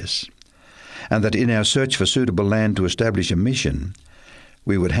radius, and that in our search for suitable land to establish a mission,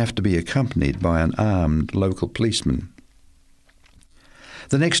 we would have to be accompanied by an armed local policeman.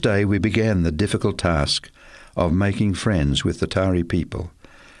 The next day we began the difficult task of making friends with the Tari people,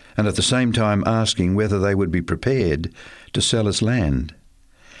 and at the same time asking whether they would be prepared to sell us land.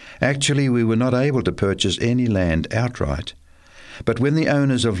 Actually, we were not able to purchase any land outright, but when the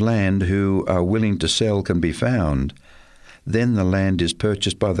owners of land who are willing to sell can be found, then the land is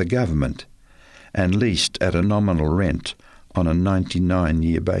purchased by the government and leased at a nominal rent on a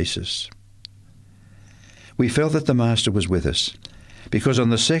 99-year basis. We felt that the Master was with us, because on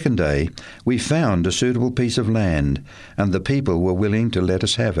the second day we found a suitable piece of land and the people were willing to let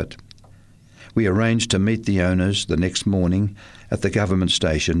us have it. We arranged to meet the owners the next morning at the government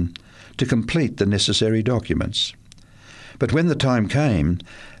station to complete the necessary documents. But when the time came,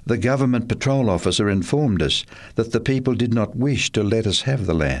 the government patrol officer informed us that the people did not wish to let us have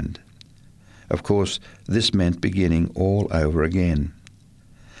the land. Of course, this meant beginning all over again.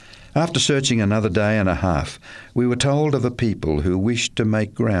 After searching another day and a half, we were told of a people who wished to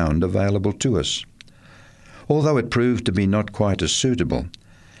make ground available to us. Although it proved to be not quite as suitable,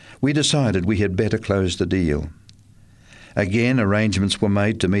 we decided we had better close the deal. Again, arrangements were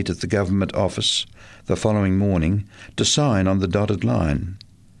made to meet at the government office the following morning to sign on the dotted line.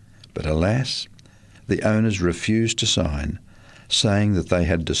 But alas, the owners refused to sign, saying that they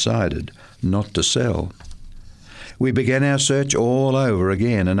had decided not to sell. We began our search all over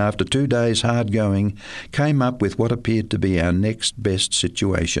again, and after 2 days' hard going, came up with what appeared to be our next best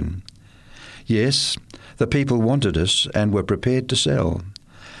situation. Yes, The people wanted us and were prepared to sell.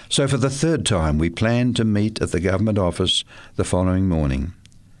 So for the third time we planned to meet at the government office the following morning.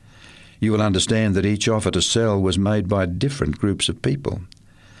 You will understand that each offer to sell was made by different groups of people.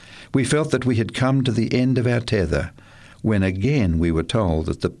 We felt that we had come to the end of our tether when again we were told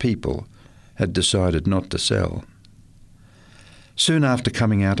that the people had decided not to sell. Soon after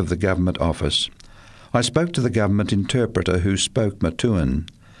coming out of the government office, I spoke to the government interpreter who spoke Matuan,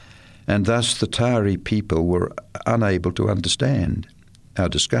 and thus the Tari people were unable to understand our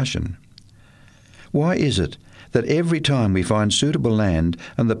discussion. Why is it that every time we find suitable land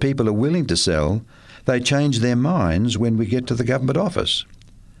and the people are willing to sell, they change their minds when we get to the government office?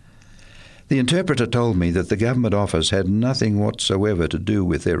 The interpreter told me that the government office had nothing whatsoever to do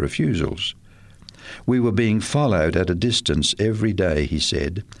with their refusals. We were being followed at a distance every day, he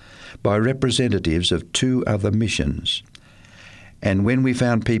said, by representatives of 2 other missions. And when we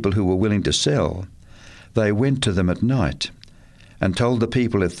found people who were willing to sell, they went to them at night and told the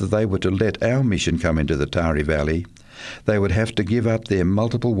people if they were to let our mission come into the Tari Valley, they would have to give up their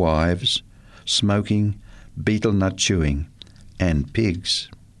multiple wives, smoking, betel nut chewing, and pigs.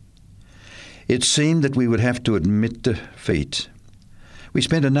 It seemed that we would have to admit defeat. We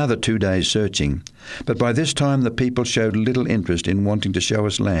spent another 2 days searching, but by this time the people showed little interest in wanting to show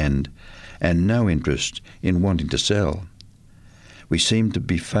us land and no interest in wanting to sell. We seemed to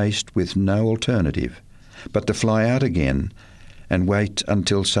be faced with no alternative but to fly out again and wait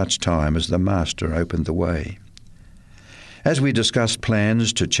until such time as the Master opened the way. As we discussed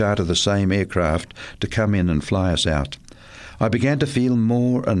plans to charter the same aircraft to come in and fly us out, I began to feel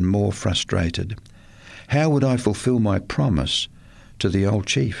more and more frustrated. How would I fulfill my promise to the old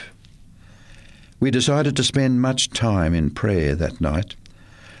chief? We decided to spend much time in prayer that night,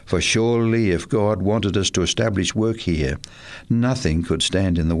 for surely if God wanted us to establish work here, nothing could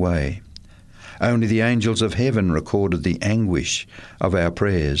stand in the way. Only the angels of heaven recorded the anguish of our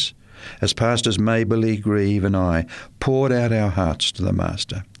prayers, as Pastors Maberly, Grieve and I poured out our hearts to the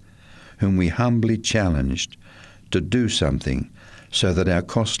Master, whom we humbly challenged to do something so that our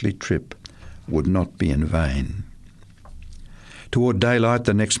costly trip would not be in vain. Toward daylight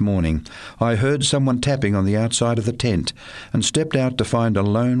the next morning, I heard someone tapping on the outside of the tent and stepped out to find a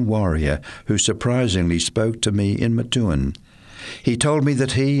lone warrior who surprisingly spoke to me in Matuan. He told me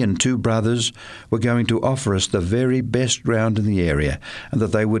that he and 2 brothers were going to offer us the very best ground in the area and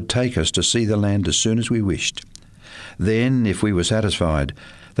that they would take us to see the land as soon as we wished. Then, if we were satisfied,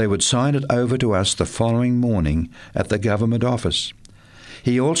 they would sign it over to us the following morning at the government office.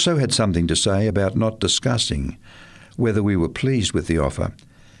 He also had something to say about not discussing whether we were pleased with the offer,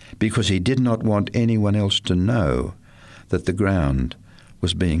 because he did not want anyone else to know that the ground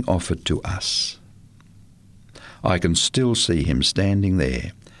was being offered to us. I can still see him standing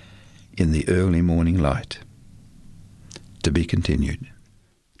there in the early morning light. To be continued.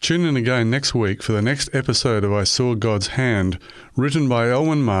 Tune in again next week for the next episode of I Saw God's Hand, written by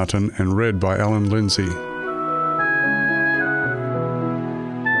Elwyn Martin and read by Alan Lindsay.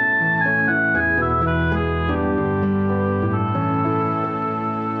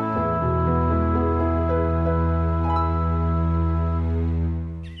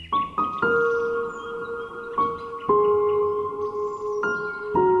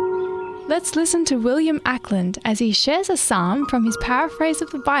 Let's listen to William Ackland as he shares a psalm from his paraphrase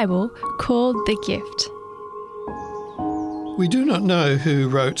of the Bible called The Gift. We do not know who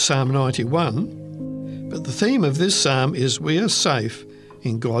wrote Psalm 91, but the theme of this psalm is we are safe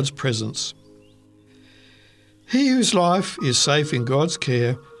in God's presence. He whose life is safe in God's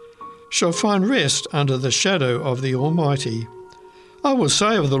care shall find rest under the shadow of the Almighty. I will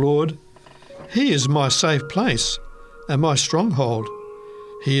say of the Lord, He is my safe place and my stronghold.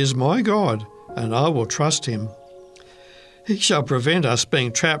 He is my God, and I will trust him. He shall prevent us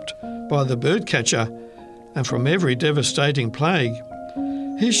being trapped by the birdcatcher and from every devastating plague.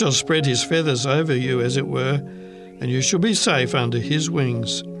 He shall spread his feathers over you, as it were, and you shall be safe under his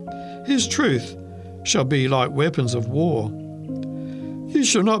wings. His truth shall be like weapons of war. You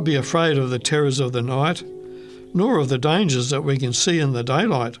shall not be afraid of the terrors of the night, nor of the dangers that we can see in the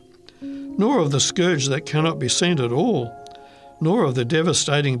daylight, nor of the scourge that cannot be seen at all, nor of the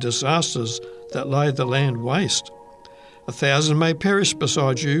devastating disasters that lay the land waste. 1,000 may perish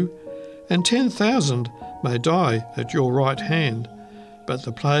beside you, and 10,000 may die at your right hand, but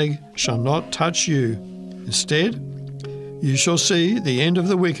the plague shall not touch you. Instead, you shall see the end of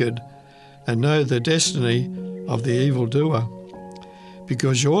the wicked and know the destiny of the evildoer.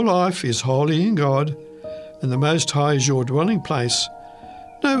 Because your life is holy in God, and the Most High is your dwelling place,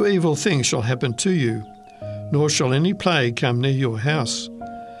 no evil thing shall happen to you, nor shall any plague come near your house.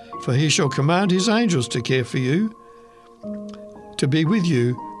 For he shall command his angels to care for you, to be with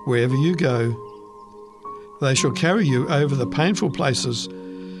you wherever you go. They shall carry you over the painful places,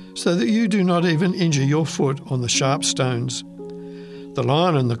 so that you do not even injure your foot on the sharp stones. The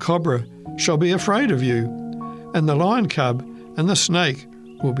lion and the cobra shall be afraid of you, and the lion cub and the snake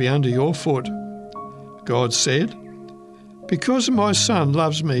will be under your foot. God said, Because my son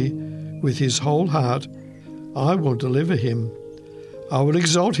loves me with his whole heart, I will deliver him. I will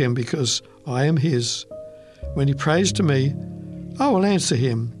exalt him because I am his. When he prays to me, I will answer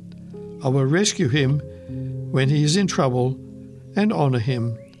him. I will rescue him when he is in trouble and honour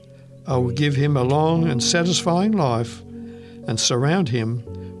him. I will give him a long and satisfying life and surround him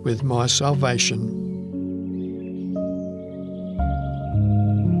with my salvation.